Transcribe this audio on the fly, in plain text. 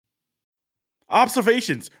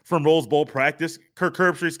Observations from Rose Bowl practice, Kirk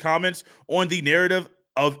Herbstreit's comments on the narrative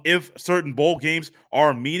of if certain bowl games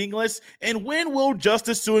are meaningless, and when will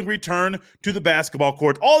Justice Sueing return to the basketball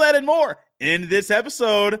court? All that and more in this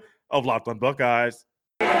episode of Locked on Buckeyes.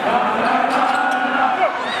 You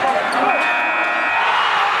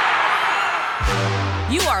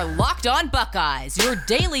are Locked on Buckeyes, your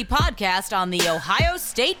daily podcast on the Ohio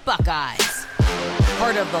State Buckeyes.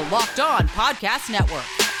 Part of the Locked on Podcast Network,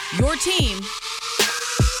 your team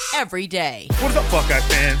every day. What is up, Buckeye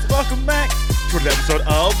fans? Welcome back to another episode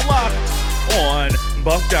of Locked on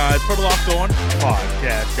Buckeyes for the Locked on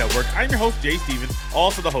Podcast Network. I'm your host, Jay Stevens,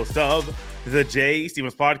 also the host of the Jay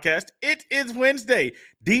Stevens Podcast. It is Wednesday,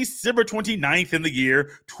 December 29th in the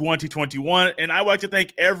year 2021, and I would like to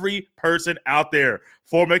thank every person out there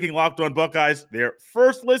for making Locked on Buckeyes their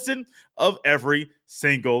first listen of every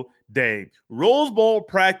single day. Rose Bowl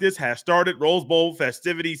practice has started. Rose Bowl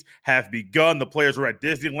festivities have begun. The players were at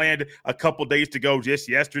Disneyland a couple days to go just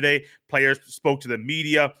yesterday. Players spoke to the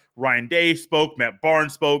media. Ryan Day spoke. Matt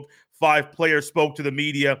Barnes spoke. 5 players spoke to the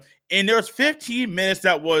media. And there was 15 minutes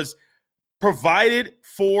that was provided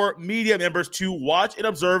for media members to watch and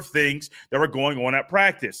observe things that were going on at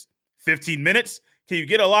practice. 15 minutes. Can you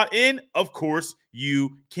get a lot in? Of course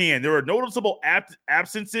you can. There were noticeable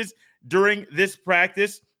absences during this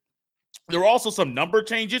practice. There were also some number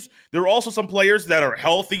changes. There were also some players that are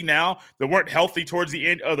healthy now that weren't healthy towards the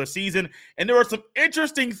end of the season. And there are some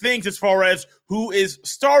interesting things as far as who is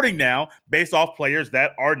starting now based off players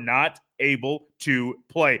that are not able to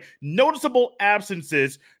play. Noticeable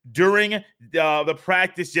absences during the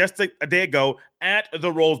practice just a day ago at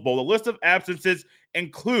the Rose Bowl. The list of absences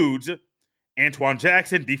includes Antoine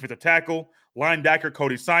Jackson, defensive tackle, linebacker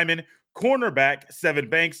Cody Simon, cornerback Sevyn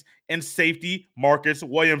Banks, and safety Marcus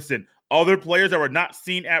Williamson. Other players that were not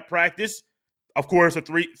seen at practice, of course, the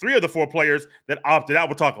three of the 4 players that opted out.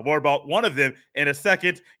 We'll talk more about one of them in a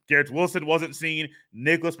second. Garrett Wilson wasn't seen.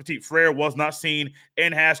 Nicholas Petit-Frere was not seen.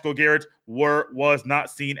 And Haskell Garrett was not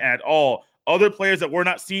seen at all. Other players that were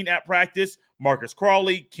not seen at practice, Marcus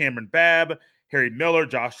Crawley, Cameron Babb, Harry Miller,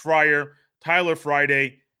 Josh Fryer, Tyler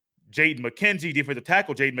Friday, Jaden McKenzie, defensive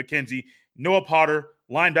tackle Jaden McKenzie, Noah Potter,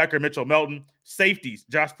 linebacker Mitchell Melton, safeties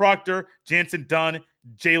Josh Proctor, Jansen Dunn,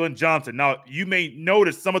 Jalen Johnson. Now, you may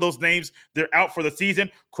notice some of those names, they're out for the season.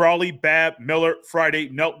 Crawley, Babb, Miller, Friday,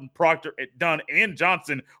 Melton, Proctor, Dunn, and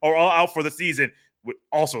Johnson are all out for the season.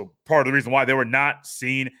 Also part of the reason why they were not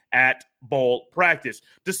seen at bowl practice.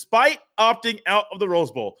 Despite opting out of the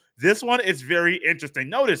Rose Bowl, this one is very interesting.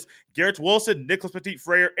 Notice Garrett Wilson, Nicholas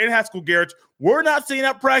Petit-Frere, and Haskell Garrett were not seen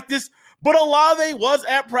at practice, but Olave was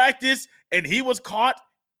at practice, and he was caught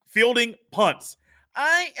fielding punts.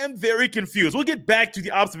 I am very confused. We'll get back to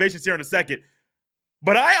the observations here in a second.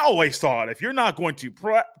 But I always thought if you're not going to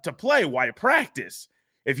play, why practice?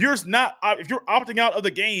 If you're opting out of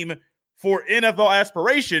the game for NFL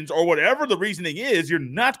aspirations or whatever the reasoning is, you're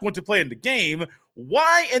not going to play in the game,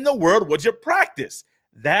 why in the world would you practice?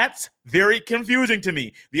 That's very confusing to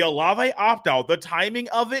me. The Olave opt-out, the timing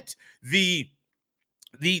of it, the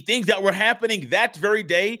things that were happening that very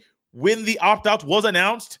day when the opt-out was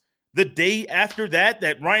announced, the day after that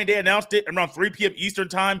Ryan Day announced it around 3 p.m. Eastern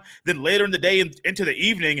time, then later in the day and into the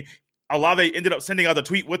evening, Olave ended up sending out a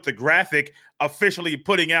tweet with the graphic officially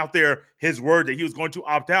putting out there his word that he was going to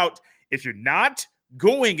opt out. If you're not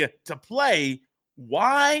going to play,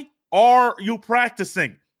 why are you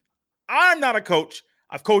practicing? I'm not a coach.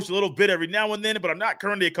 I've coached a little bit every now and then, but I'm not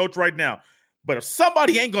currently a coach right now. But if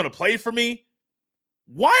somebody ain't going to play for me,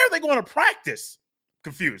 why are they going to practice?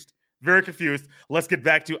 Confused. Very confused. Let's get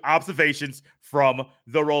back to observations from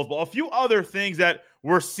the Rose Bowl. A few other things that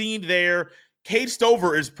were seen there. Cade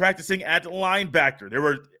Stover is practicing at linebacker. There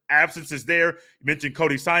were absences there. You mentioned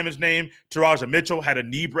Cody Simon's name. Taraja Mitchell had a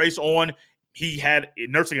knee brace on. He had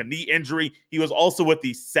nursing a knee injury. He was also with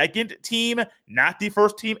the second team, not the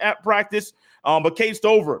first team at practice. But Cade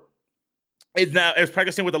Stover is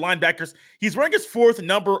practicing with the linebackers. He's wearing his 4th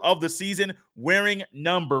number of the season, wearing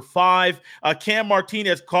number 5. Cam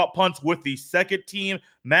Martinez caught punts with the second team.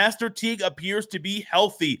 Master Teague appears to be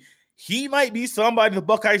healthy. He might be somebody the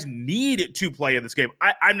Buckeyes need to play in this game.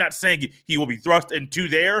 I'm not saying he will be thrust into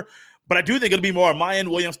there, but I do think it'll be more a Mayan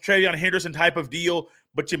Williams, Travion Henderson type of deal.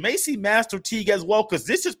 But you may see Master Teague as well, because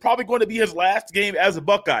this is probably going to be his last game as a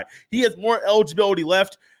Buckeye. He has more eligibility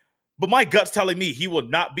left. But my gut's telling me he will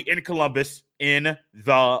not be in Columbus in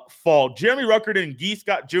the fall. Jeremy Ruckert and Gee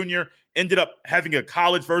Scott Jr. ended up having a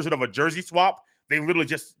college version of a jersey swap. They literally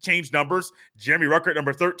just changed numbers. Jeremy Ruckert,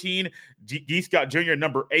 number 13. Gee Scott Jr.,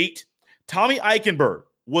 number 8. Tommy Eichenberg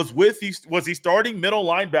was the starting middle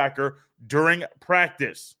linebacker during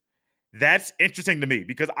practice. That's interesting to me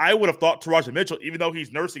because I would have thought Teradja Mitchell, even though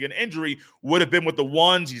he's nursing an injury, would have been with the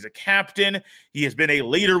ones. He's a captain. He has been a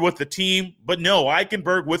leader with the team. But no,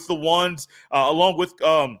 Eichenberg with the ones, along with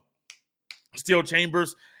Steele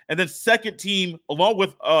Chambers. And then second team, along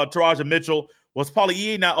with Teradja Mitchell, was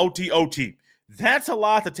Paulie now OT. That's a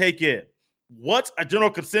lot to take in. What's a general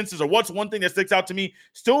consensus, or what's one thing that sticks out to me?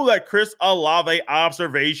 Still that Chris Olave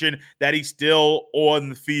observation that he's still on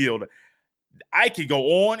the field. I could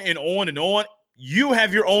go on and on and on. You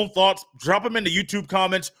have your own thoughts. Drop them in the YouTube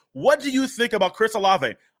comments. What do you think about Chris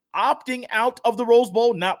Olave opting out of the Rose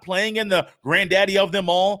Bowl, not playing in the granddaddy of them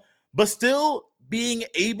all, but still being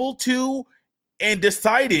able to and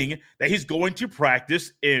deciding that he's going to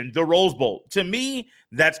practice in the Rose Bowl? To me,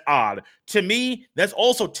 that's odd. To me, that's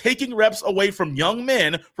also taking reps away from young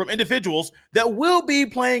men, from individuals that will be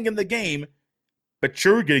playing in the game, but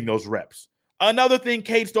you're getting those reps. Another thing,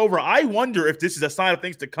 Cade Stover, I wonder if this is a sign of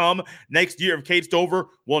things to come next year, if Cade Stover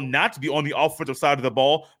will not be on the offensive side of the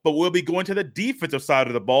ball, but will be going to the defensive side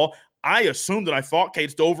of the ball. I assumed that I thought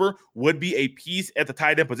Cade Stover would be a piece at the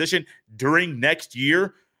tight end position during next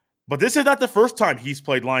year, but this is not the first time he's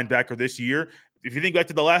played linebacker this year. If you think back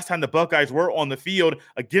to the last time the Buckeyes were on the field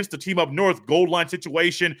against the team up north, goal line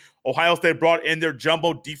situation, Ohio State brought in their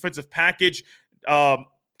jumbo defensive package.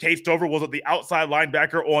 Cade Stover was the outside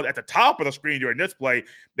linebacker at the top of the screen during this play.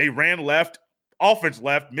 They ran left, offense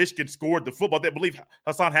left. Michigan scored the football. They believe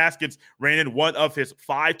Hassan Haskins ran in one of his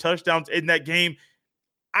 5 touchdowns in that game.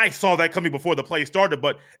 I saw that coming before the play started,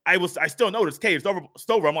 but I still noticed Cade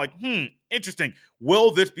Stover. I'm like, interesting. Will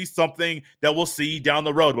this be something that we'll see down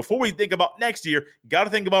the road? Before we think about next year, got to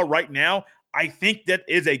think about right now. I think that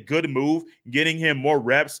is a good move, getting him more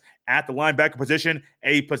reps at the linebacker position,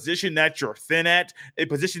 a position that you're thin at, a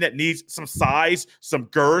position that needs some size, some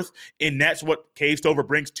girth, and that's what Cade Stover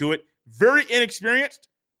brings to it. Very inexperienced,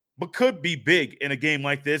 but could be big in a game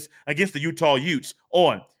like this against the Utah Utes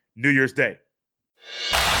on New Year's Day.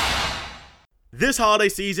 This holiday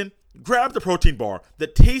season, grab the protein bar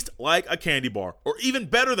that tastes like a candy bar, or even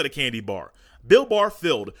better than a candy bar. Built Bar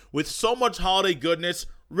filled with so much holiday goodness,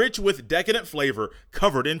 rich with decadent flavor,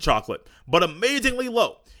 covered in chocolate, but amazingly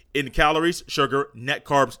low in calories, sugar, net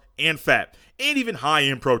carbs, and fat, and even high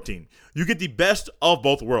in protein. You get the best of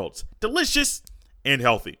both worlds, delicious and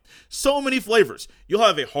healthy. So many flavors, you'll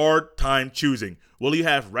have a hard time choosing. Will you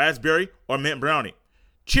have raspberry or mint brownie,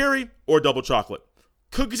 cherry or double chocolate,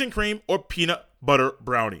 cookies and cream or peanut butter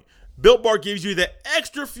brownie? Built Bar gives you the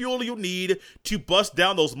extra fuel you need to bust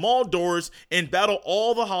down those mall doors and battle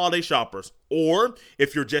all the holiday shoppers. Or,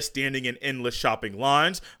 if you're just standing in endless shopping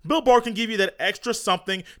lines, Built Bar can give you that extra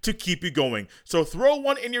something to keep you going. So throw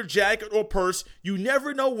one in your jacket or purse. You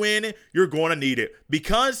never know when you're going to need it,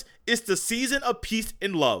 because it's the season of peace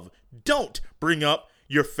and love. Don't bring up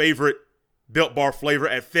your favorite Built Bar flavor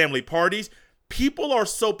at family parties. People are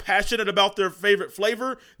so passionate about their favorite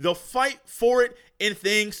flavor, they'll fight for it, and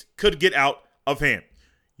things could get out of hand.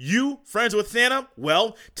 You, friends with Santa?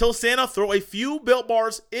 Well, tell Santa throw a few Built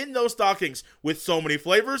Bars in those stockings. With so many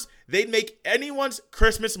flavors, they'd make anyone's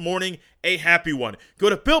Christmas morning a happy one. Go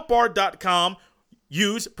to BuiltBar.com,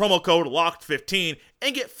 use promo code LOCKED15,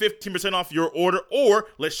 and get 15% off your order, or,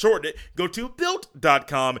 let's shorten it, go to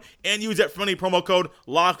Built.com and use that friendly promo code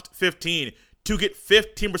LOCKED15 to get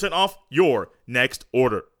 15% off your next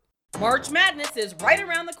order. March Madness is right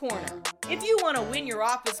around the corner. If you want to win your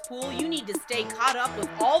office pool, you need to stay caught up with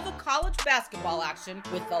all the college basketball action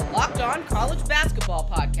with the Locked On College Basketball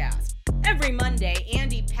Podcast. Every Monday,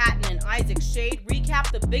 Andy Patton and Isaac Shade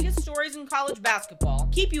recap the biggest stories in college basketball,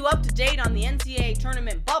 keep you up to date on the NCAA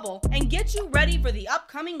tournament bubble, and get you ready for the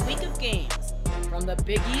upcoming week of games. From the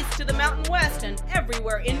Big East to the Mountain West and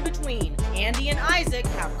everywhere in between, Andy and Isaac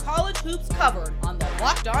have college hoops covered on the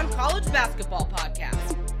Locked On College Basketball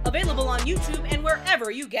Podcast. Available on YouTube and wherever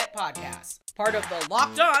you get podcasts. Part of the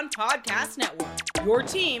Locked On Podcast Network. Your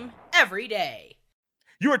team every day.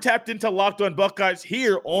 You are tapped into Locked On Buckeyes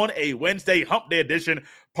here on a Wednesday Hump Day edition,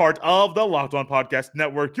 part of the Locked On Podcast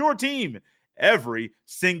Network. Your team every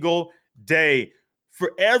single day.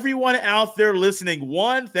 For everyone out there listening,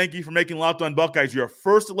 one, thank you for making Locked On Buckeyes your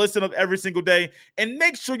first listen of every single day. And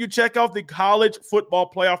make sure you check out the college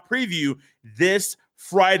football playoff preview this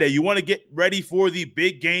Friday. You want to get ready for the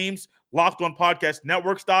big games, Locked On Podcast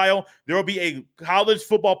Network style. There will be a college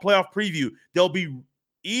football playoff preview. There'll be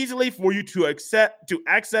easily for you to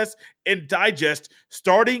access and digest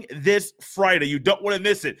starting this Friday. You don't want to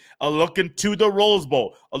miss it. A look into the Rose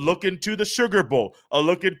Bowl, a look into the Sugar Bowl, a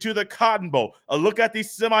look into the Cotton Bowl, a look at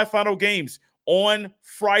these semifinal games on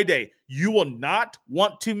Friday. You will not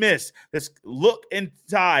want to miss this. Look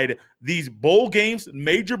inside these bowl games,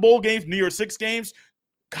 major bowl games, New Year's Six games,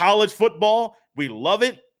 college football. We love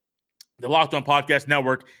it. The Locked On Podcast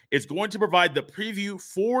Network is going to provide the preview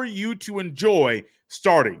for you to enjoy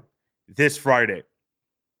starting this Friday.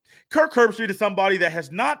 Kirk Herbstreit is somebody that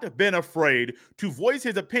has not been afraid to voice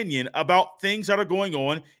his opinion about things that are going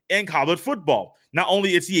on in college football. Not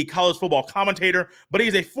only is he a college football commentator, but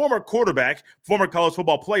he's a former quarterback, former college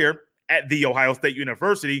football player at The Ohio State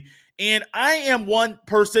University. And I am one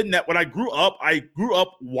person that when I grew up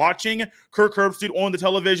watching Kirk Herbstreit on the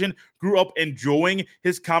television, grew up enjoying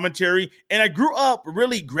his commentary, and I grew up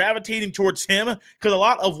really gravitating towards him because a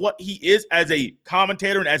lot of what he is as a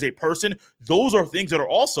commentator and as a person, those are things that are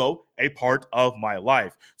also a part of my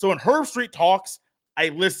life. So when Herbstreit talks, I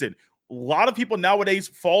listen. A lot of people nowadays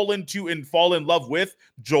fall in love with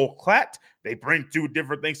Joel Klatt. They bring two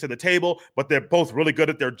different things to the table, but they're both really good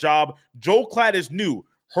at their job. Joel Klatt is new.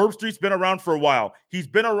 Herbstreit's been around for a while. He's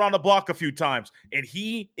been around the block a few times, and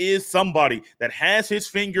he is somebody that has his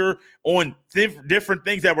finger on different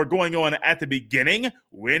things that were going on at the beginning,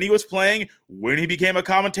 when he was playing, when he became a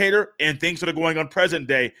commentator, and things that are going on present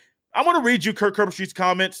day. I want to read you Kirk Herbstreit's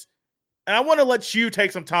comments, and I want to let you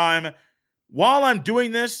take some time while I'm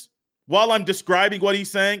doing this, while I'm describing what he's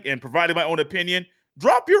saying and providing my own opinion.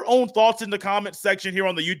 Drop your own thoughts in the comment section here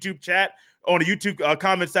on the YouTube chat, on the YouTube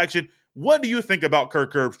comment section. What do you think about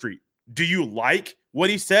Kirk Herbstreit? Do you like what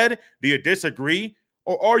he said? Do you disagree?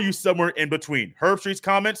 Or are you somewhere in between? Herbstreit's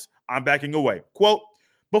comments, I'm backing away. Quote,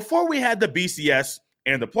 before we had the BCS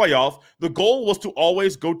and the playoff, the goal was to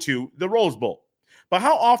always go to the Rose Bowl. But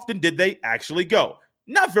how often did they actually go?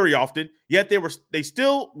 Not very often, yet they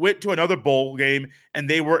still went to another bowl game and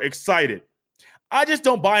they were excited. I just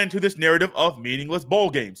don't buy into this narrative of meaningless bowl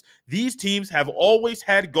games. These teams have always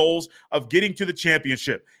had goals of getting to the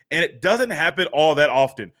championship, and it doesn't happen all that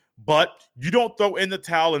often. But you don't throw in the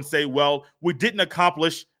towel and say, well, we didn't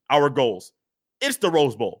accomplish our goals. It's the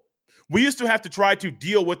Rose Bowl. We used to have to try to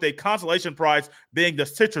deal with a consolation prize being the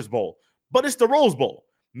Citrus Bowl, but it's the Rose Bowl.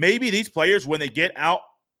 Maybe these players, when they get out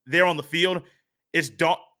there on the field,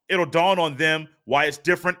 it'll dawn on them why it's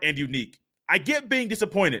different and unique. I get being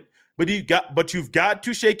disappointed. But you've got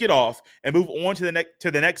to shake it off and move on to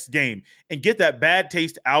the next game and get that bad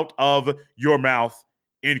taste out of your mouth,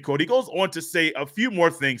 end quote. He goes on to say a few more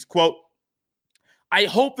things. Quote, I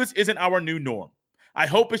hope this isn't our new norm. I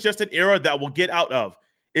hope it's just an era that we'll get out of.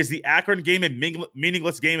 Is the Akron game a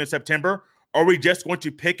meaningless game in September? Are we just going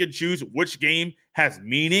to pick and choose which game has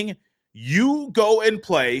meaning? You go and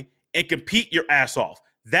play and compete your ass off.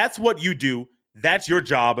 That's what you do. That's your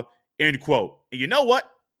job, end quote. And you know what?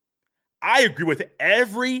 I agree with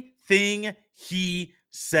everything he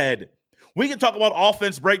said. We can talk about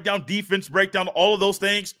offense breakdown, defense breakdown, all of those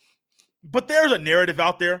things, but there's a narrative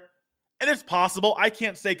out there, and it's possible. I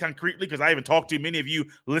can't say concretely because I haven't talked to many of you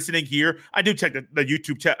listening here. I do check the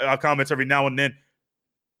YouTube comments every now and then.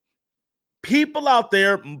 People out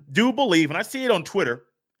there do believe, and I see it on Twitter,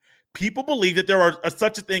 people believe that there are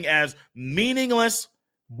such a thing as meaningless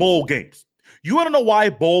bowl games. You want to know why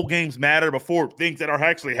bowl games matter before things that are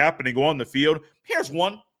actually happening on the field? Here's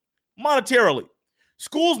one. Monetarily.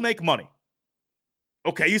 Schools make money.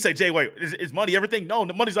 Okay, you say, Jay, wait, is money everything? No,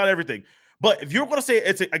 the money's not everything. But if you're going to say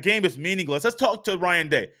a game is meaningless, let's talk to Ryan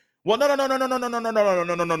Day. Well,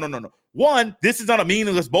 no. One, this is not a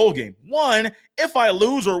meaningless bowl game. One, if I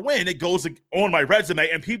lose or win, it goes on my resume,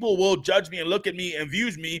 and people will judge me and look at me and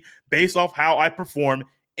view me based off how I perform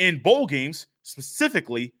in bowl games,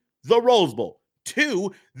 specifically the Rose Bowl.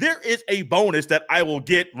 Two, there is a bonus that I will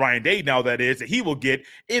get, Ryan Day now that he will get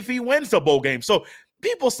if he wins the bowl game. So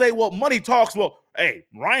people say, well, money talks. Well, hey,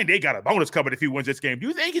 Ryan Day got a bonus coming if he wins this game. Do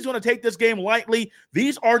you think he's going to take this game lightly?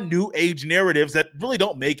 These are new age narratives that really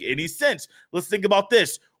don't make any sense. Let's think about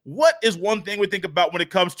this. What is one thing we think about when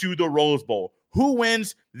it comes to the Rose Bowl? Who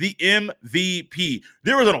wins the MVP?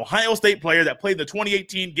 There was an Ohio State player that played in the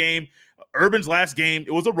 2018 game, Urban's last game.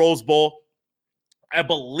 It was a Rose Bowl. I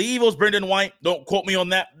believe it was Brendan White. Don't quote me on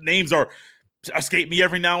that. Names escape me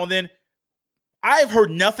every now and then. I've heard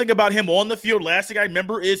nothing about him on the field. Last thing I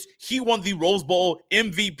remember is he won the Rose Bowl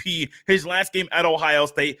MVP his last game at Ohio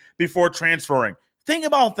State before transferring. Think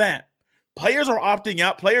about that. Players are opting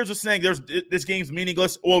out. Players are saying this game's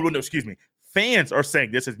meaningless. Oh, no, excuse me. Fans are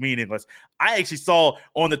saying this is meaningless. I actually saw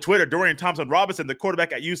on the Twitter, Dorian Thompson-Robinson, the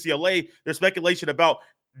quarterback at UCLA, there's speculation about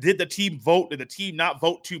did the team vote? Did the team not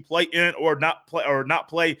vote to play in or not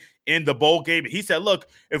play in the bowl game? He said, look,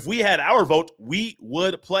 if we had our vote, we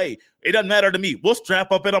would play. It doesn't matter to me. We'll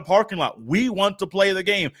strap up in a parking lot. We want to play the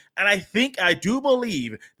game. And I do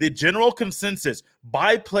believe the general consensus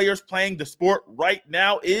by players playing the sport right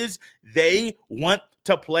now is they want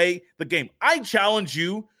to play the game. I challenge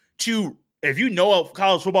you to, if you know a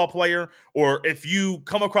college football player or if you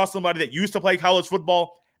come across somebody that used to play college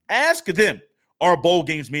football, ask them, are bowl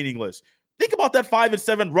games meaningless? Think about that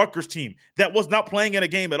 5-7 Rutgers team that was not playing in a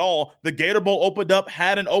game at all. The Gator Bowl opened up,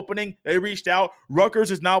 had an opening. They reached out. Rutgers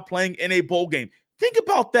is now playing in a bowl game. Think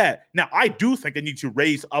about that. Now, I do think they need to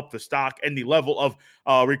raise up the stock and the level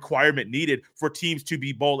of requirement needed for teams to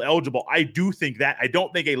be bowl eligible. I do think that. I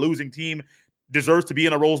don't think a losing team deserves to be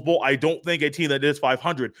in a Rose Bowl. I don't think a team that is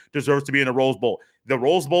 500 deserves to be in a Rose Bowl. The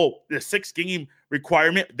Rose Bowl, the 6-game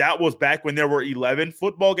requirement, that was back when there were 11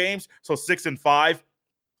 football games. So 6-5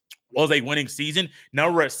 was a winning season. Now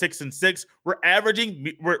we're at 6-6.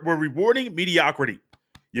 We're rewarding mediocrity.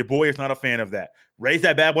 Your boy is not a fan of that. Raise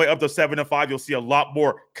that bad boy up to 7-5. You'll see a lot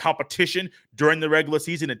more competition during the regular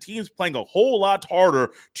season. And teams playing a whole lot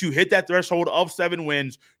harder to hit that threshold of 7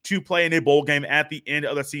 wins to play in a bowl game at the end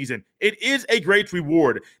of the season. It is a great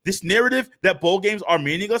reward. This narrative that bowl games are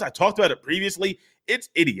meaningless, I talked about it previously. It's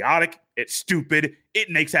idiotic. It's stupid. It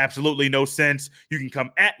makes absolutely no sense. You can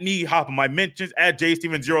come at me, hop on my mentions at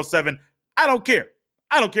JSteven07. I don't care.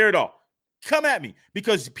 I don't care at all. Come at me,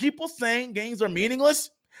 because people saying games are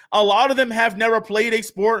meaningless, a lot of them have never played a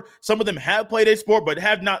sport. Some of them have played a sport, but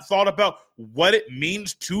have not thought about what it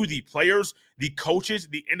means to the players, the coaches,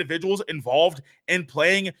 the individuals involved in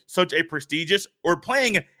playing such a prestigious or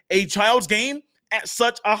playing a child's game at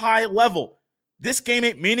such a high level. This game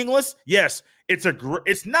ain't meaningless. Yes,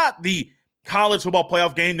 it's not the college football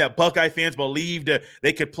playoff game that Buckeye fans believed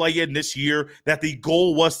they could play in this year, that the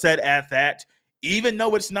goal was set at that. Even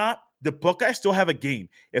though it's not, the Buckeyes still have a game.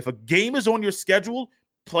 If a game is on your schedule,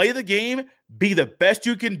 play the game, be the best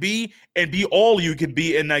you can be, and be all you can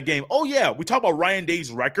be in that game. Oh, yeah, we talk about Ryan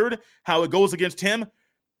Day's record, how it goes against him.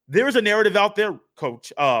 There is a narrative out there,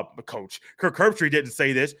 Coach Kirk Herbstreit didn't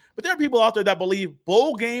say this, but there are people out there that believe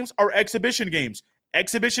bowl games are exhibition games.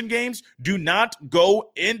 Exhibition games do not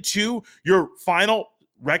go into your final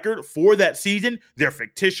record for that season. They're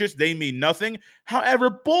fictitious. They mean nothing. However,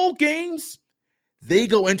 bowl games, they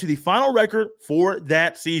go into the final record for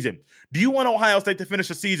that season. Do you want Ohio State to finish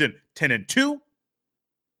the season 10-2?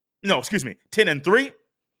 No, 10-3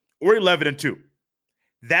 or 11-2?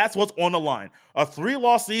 That's what's on the line. A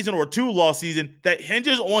 3-loss season or a 2-loss season that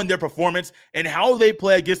hinges on their performance and how they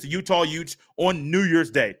play against the Utah Utes on New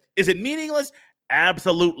Year's Day. Is it meaningless?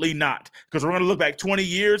 Absolutely not. Because we're going to look back 20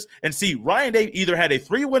 years and see Ryan Day either had a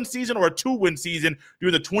 3-win season or a 2-win season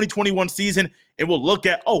during the 2021 season. And we'll look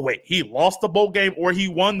at, oh, wait, he lost the bowl game or he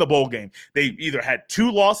won the bowl game. They either had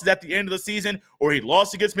 2 losses at the end of the season or he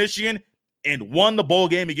lost against Michigan and won the bowl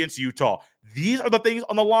game against Utah. These are the things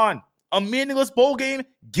on the line. A meaningless bowl game,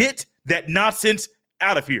 get that nonsense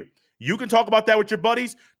out of here. You can talk about that with your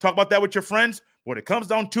buddies, talk about that with your friends. When it comes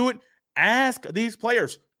down to it, ask these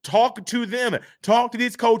players. Talk to them. Talk to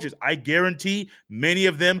these coaches. I guarantee many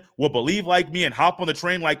of them will believe like me and hop on the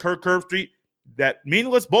train like Kirk Herbstreit that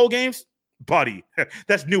meaningless bowl games, buddy,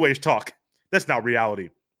 that's New Age talk. That's not reality.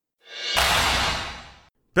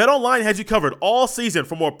 BetOnline has you covered all season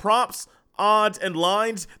for more props, odds, and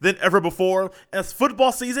lines than ever before as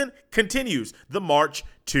football season continues the march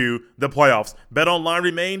to the playoffs. BetOnline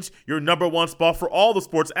remains your number one spot for all the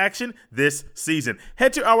sports action this season.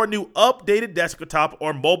 Head to our new updated desktop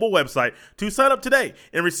or mobile website to sign up today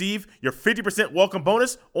and receive your 50% welcome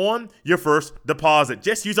bonus on your first deposit.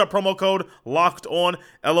 Just use our promo code LOCKEDON,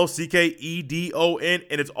 LOCKEDON,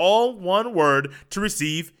 and it's all one word to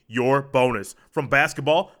receive your bonus. From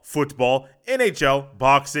basketball, football, NHL,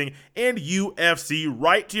 boxing, and UFC,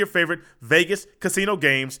 right to your favorite Vegas casino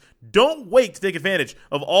games. Don't wait to take advantage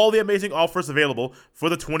of all the amazing offers available for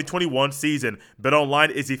the 2021 season.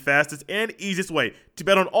 BetOnline is the fastest and easiest way to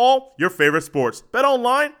bet on all your favorite sports.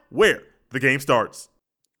 BetOnline, where the game starts.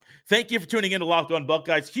 Thank you for tuning in to Locked On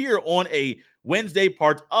Buckeyes here on a Wednesday,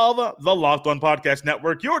 part of the Locked On Podcast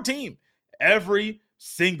Network. Your team every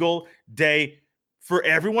single day. For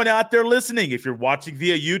everyone out there listening, if you're watching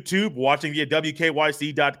via YouTube, watching via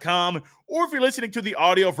WKYC.com, or if you're listening to the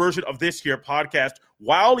audio version of this here podcast,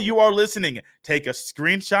 while you are listening, take a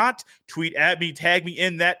screenshot, tweet at me, tag me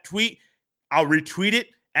in that tweet. I'll retweet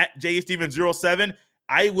it at JSteven07.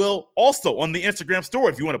 I will also on the Instagram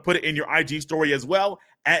story, if you want to put it in your IG story as well,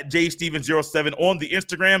 at JSteven07 on the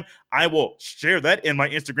Instagram. I will share that in my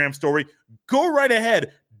Instagram story. Go right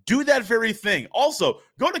ahead. do that very thing. Also,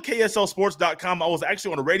 go to KSLSports.com. I was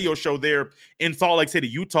actually on a radio show there in Salt Lake City,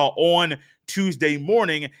 Utah on Tuesday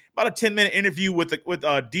morning. About a 10-minute interview with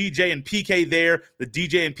DJ and PK there, the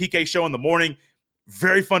DJ and PK show in the morning.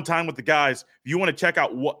 Very fun time with the guys. If you want to check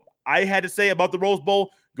out what I had to say about the Rose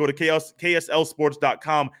Bowl, go to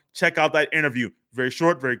KSLSports.com. Check out that interview. Very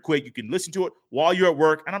short, very quick. You can listen to it while you're at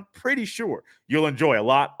work, and I'm pretty sure you'll enjoy a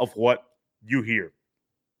lot of what you hear.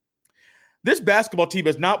 This basketball team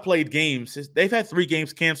has not played games. They've had 3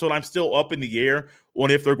 games canceled. I'm still up in the air on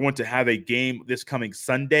if they're going to have a game this coming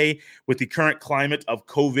Sunday with the current climate of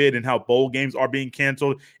COVID and how bowl games are being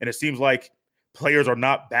canceled. And it seems like players are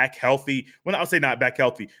not back healthy. When I say not back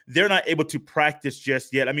healthy, they're not able to practice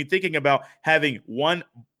just yet. I mean, thinking about having a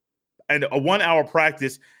 1-hour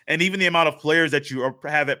practice and even the amount of players that you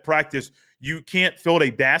have at practice, you can't field a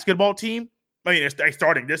basketball team. I mean, it's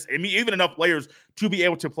starting this. I mean, even enough players to be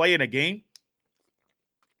able to play in a game.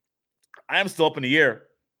 I am still up in the air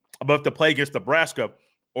about if they'll play against Nebraska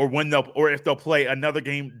or if they'll play another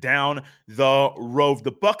game down the road.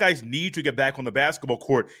 The Buckeyes need to get back on the basketball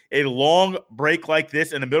court. A long break like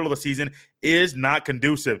this in the middle of the season is not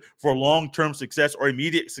conducive for long-term success or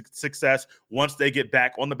immediate success once they get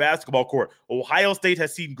back on the basketball court. Ohio State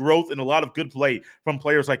has seen growth in a lot of good play from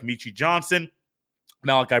players like Meechie Johnson,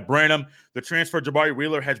 Malachi Branham. The transfer Jabari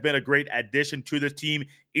Wheeler has been a great addition to this team.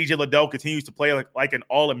 EJ Liddell continues to play like an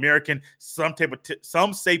All-American, some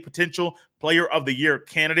say potential player of the year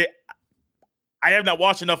candidate. I have not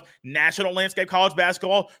watched enough national landscape college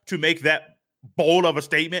basketball to make that bold of a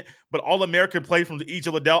statement, but All-American play from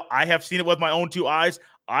EJ Liddell, I have seen it with my own 2 eyes.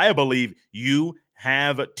 I believe you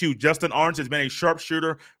have too. Justin Arns has been a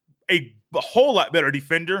sharpshooter, a whole lot better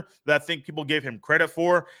defender that I think people gave him credit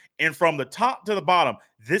for. And from the top to the bottom,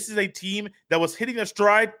 this is a team that was hitting their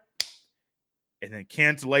stride and then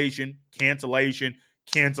cancellation.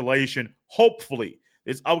 Hopefully,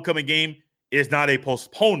 this upcoming game is not a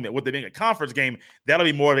postponement. With it being a conference game, that'll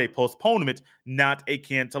be more of a postponement, not a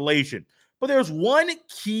cancellation. But there's one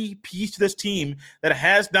key piece to this team that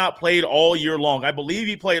has not played all year long. I believe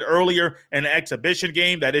he played earlier in an exhibition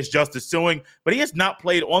game. That is Justice Sueing. But he has not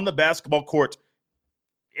played on the basketball court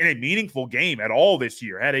in a meaningful game at all this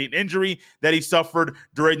year. Had an injury that he suffered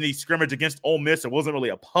during the scrimmage against Ole Miss. It wasn't really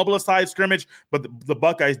a publicized scrimmage, but the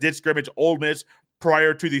Buckeyes did scrimmage Ole Miss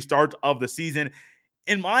prior to the start of the season.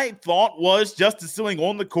 And my thought was Justice Sueing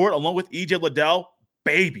on the court along with EJ Liddell.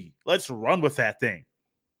 Baby, let's run with that thing.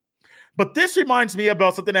 But this reminds me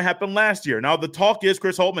about something that happened last year. Now, the talk is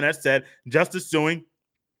Chris Holtmann has said Justice Sueing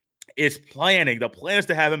is planning. The plan is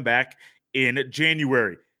to have him back in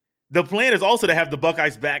January. The plan is also to have the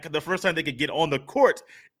Buckeyes back the first time they could get on the court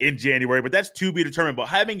in January, but that's to be determined. But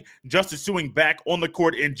having Justice Sueing back on the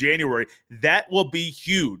court in January, that will be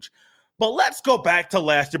huge. But let's go back to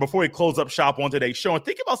last year before we close up shop on today's show and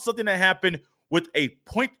think about something that happened with a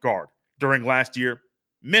point guard during last year,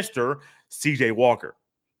 Mr. C.J. Walker.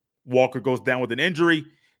 Walker goes down with an injury.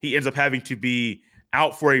 He ends up having to be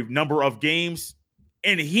out for a number of games,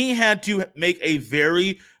 and he had to make a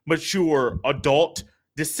very mature adult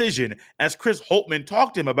decision as Chris Holtmann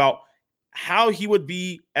talked to him about how he would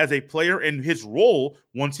be as a player and his role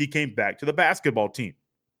once he came back to the basketball team.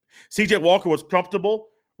 C.J. Walker was comfortable.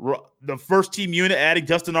 The first team unit, adding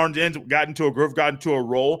Justin Arns, got into a groove, got into a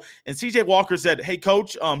role, and C.J. Walker said, "Hey,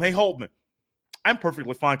 coach, hey, Holtmann, I'm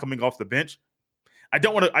perfectly fine coming off the bench. I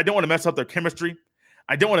don't want to mess up their chemistry.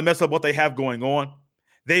 I don't want to mess up what they have going on.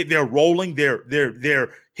 They're rolling. They're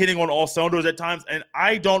hitting on all cylinders at times, and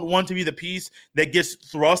I don't want to be the piece that gets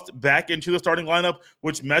thrust back into the starting lineup,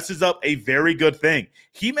 which messes up a very good thing."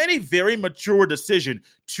 He made a very mature decision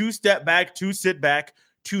to step back, to sit back,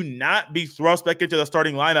 to not be thrust back into the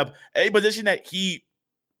starting lineup, a position that he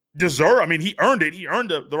deserved. I mean, he earned it. He earned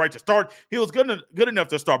the right to start. He was good enough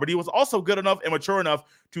to start, but he was also good enough and mature enough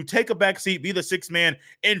to take a back seat, be the sixth man,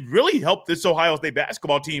 and really help this Ohio State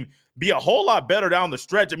basketball team be a whole lot better down the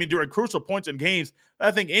stretch. I mean, during crucial points in games,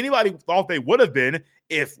 I think anybody thought they would have been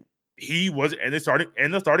if he was in the starting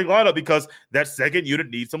lineup, because that second unit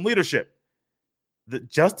needs some leadership. The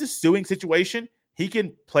Justice Sueing situation, he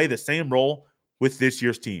can play the same role with this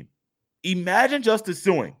year's team. Imagine Justice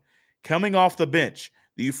Sueing coming off the bench.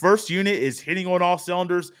 The first unit is hitting on all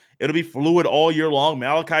cylinders. It'll be fluid all year long.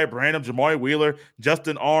 Malachi Branham, Jamari Wheeler,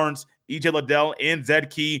 Justin Arns, EJ Liddell, and Zed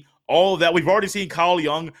Key. All of that. We've already seen Kyle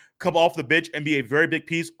Young come off the bench and be a very big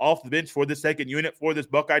piece off the bench for the second unit for this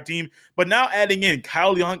Buckeye team. But now adding in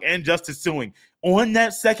Kyle Young and Justice Sueing on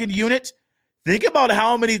that second unit, think about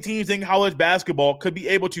how many teams in college basketball could be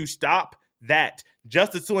able to stop that.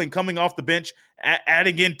 Justice Sueing coming off the bench,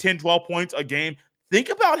 adding in 10, 12 points a game. Think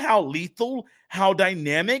about how lethal, how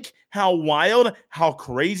dynamic, how wild, how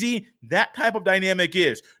crazy that type of dynamic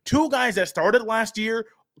is. Two guys that started last year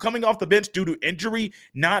coming off the bench due to injury,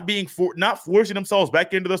 not forcing themselves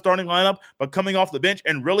back into the starting lineup, but coming off the bench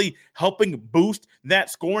and really helping boost that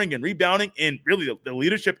scoring and rebounding and really the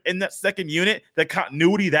leadership in that second unit, the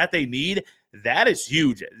continuity that they need. That is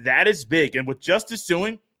huge. That is big. And with Justice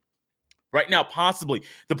Sueing, right now, possibly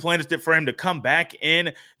the plan is for him to come back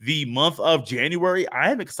in the month of January. I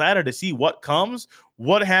am excited to see what comes,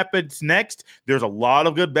 what happens next. There's a lot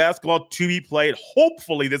of good basketball to be played,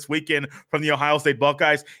 hopefully this weekend from the Ohio State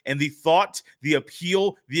Buckeyes. And the thought, the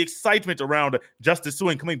appeal, the excitement around Justice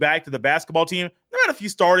Sueing coming back to the basketball team, not if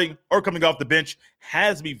he's starting or coming off the bench,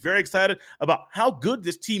 has me very excited about how good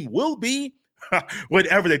this team will be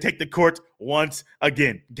whenever they take the court once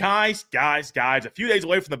again. Guys, a few days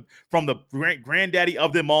away from the granddaddy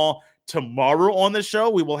of them all. Tomorrow on the show,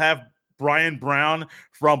 we will have Brian Brown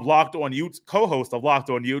from Locked On Utes, co-host of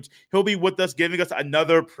Locked On Utes. He'll be with us, giving us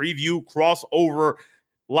another preview crossover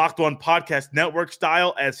Locked On Podcast Network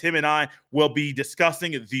style, as him and I will be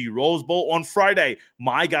discussing the Rose Bowl on Friday.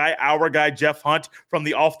 Our guy, Jeff Hunt from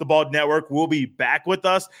the Off the Ball Network will be back with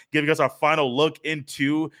us, giving us our final look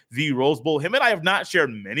into the Rose Bowl. Him and I have not shared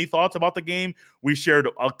many thoughts about the game. We shared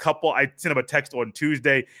a couple. I sent him a text on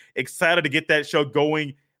Tuesday. Excited to get that show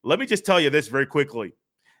going. Let me just tell you this very quickly.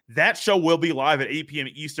 That show will be live at 8 p.m.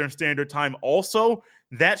 Eastern Standard Time. Also,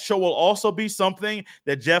 that show will also be something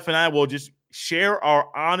that Jeff and I will just share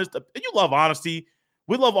our honest. You love honesty.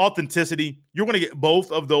 We love authenticity. You're going to get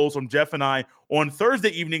both of those from Jeff and I on Thursday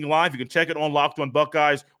evening live. You can check it on Locked On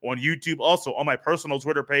Buckeyes on YouTube. Also on my personal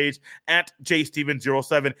Twitter page at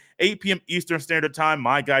JSteven07, 8 p.m. Eastern Standard Time.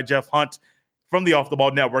 My guy, Jeff Hunt from the Off the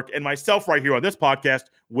Ball Network, and myself right here on this podcast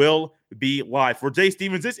will be live. For Jay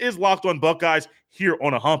Stevens, this is Locked On Buckeyes here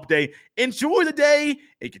on a hump day. Enjoy the day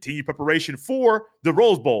and continue preparation for the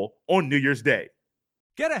Rose Bowl on New Year's Day.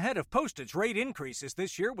 Get ahead of postage rate increases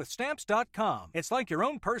this year with Stamps.com. It's like your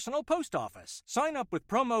own personal post office. Sign up with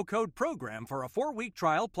promo code PROGRAM for a 4-week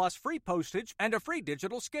trial plus free postage and a free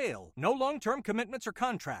digital scale. No long-term commitments or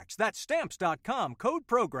contracts. That's Stamps.com, code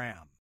PROGRAM.